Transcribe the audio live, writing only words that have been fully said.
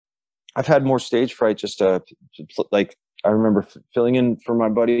I've had more stage fright just like I remember filling in for my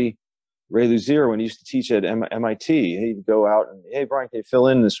buddy Ray Luzier when he used to teach at MIT. He'd go out and, hey, Brian, can you fill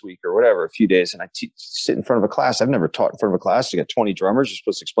in this week or whatever, a few days? And I sit in front of a class. I've never taught in front of a class. You got 20 drummers. You're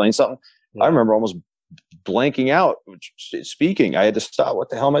supposed to explain something. Yeah. I remember almost blanking out speaking. I had to stop. What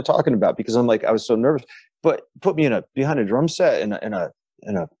the hell am I talking about? Because I'm like, I was so nervous. But put me behind a drum set in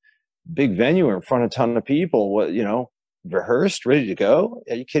a big venue or in front of a ton of people, rehearsed, ready to go.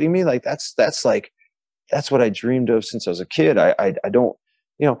 Are you kidding me? Like that's what I dreamed of since I was a kid. I don't,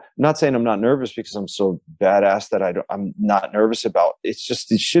 I'm not saying I'm not nervous because I'm so badass that I'm not nervous about. It's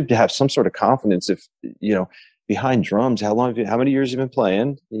just, it should have some sort of confidence. If, behind drums, how many years have you been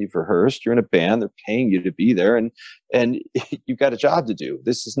playing? You've rehearsed, you're in a band, they're paying you to be there, and you've got a job to do.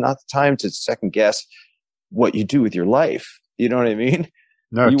 This is not the time to second guess what you do with your life. You know what I mean?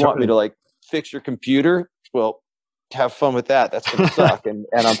 No, you totally. Want me to like fix your computer? Well, have fun with that. That's going to suck. And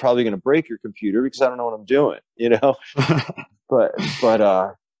I'm probably going to break your computer because I don't know what I'm doing, but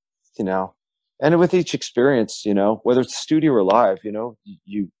and with each experience, whether it's studio or live,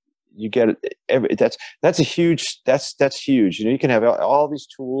 you get it. That's huge. You can have all these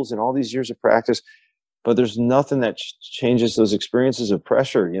tools and all these years of practice, but there's nothing that changes those experiences of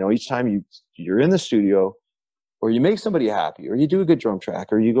pressure. Each time you're in the studio, or you make somebody happy, or you do a good drum track,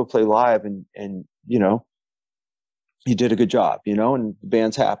 or you go play live and you did a good job, and the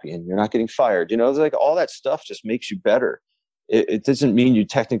band's happy and you're not getting fired. It's like all that stuff just makes you better. It doesn't mean you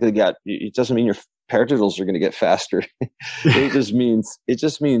technically it doesn't mean your paradiddles are going to get faster. It just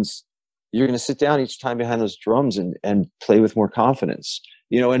means you're going to sit down each time behind those drums and play with more confidence,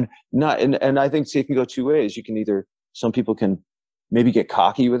 and I think it can go two ways. You can either, some people can maybe get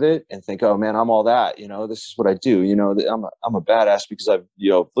cocky with it and think, oh man, I'm all that, this is what I do. I'm a badass because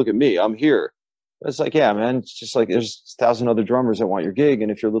look at me, I'm here. It's like, yeah, man, it's just like there's 1,000 other drummers that want your gig.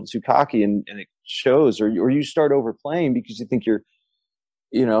 And if you're a little too cocky and it shows, or you start overplaying because you think you're,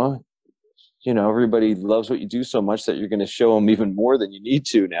 everybody loves what you do so much that you're going to show them even more than you need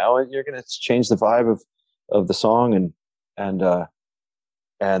to now. And you're going to change the vibe of the song and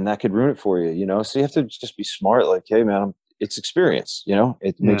that could ruin it for you, So you have to just be smart. Like, hey man, it's experience,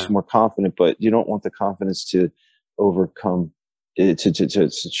 it makes you more confident, but you don't want the confidence to overcome it, to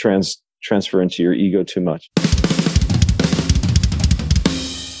transfer into your ego too much.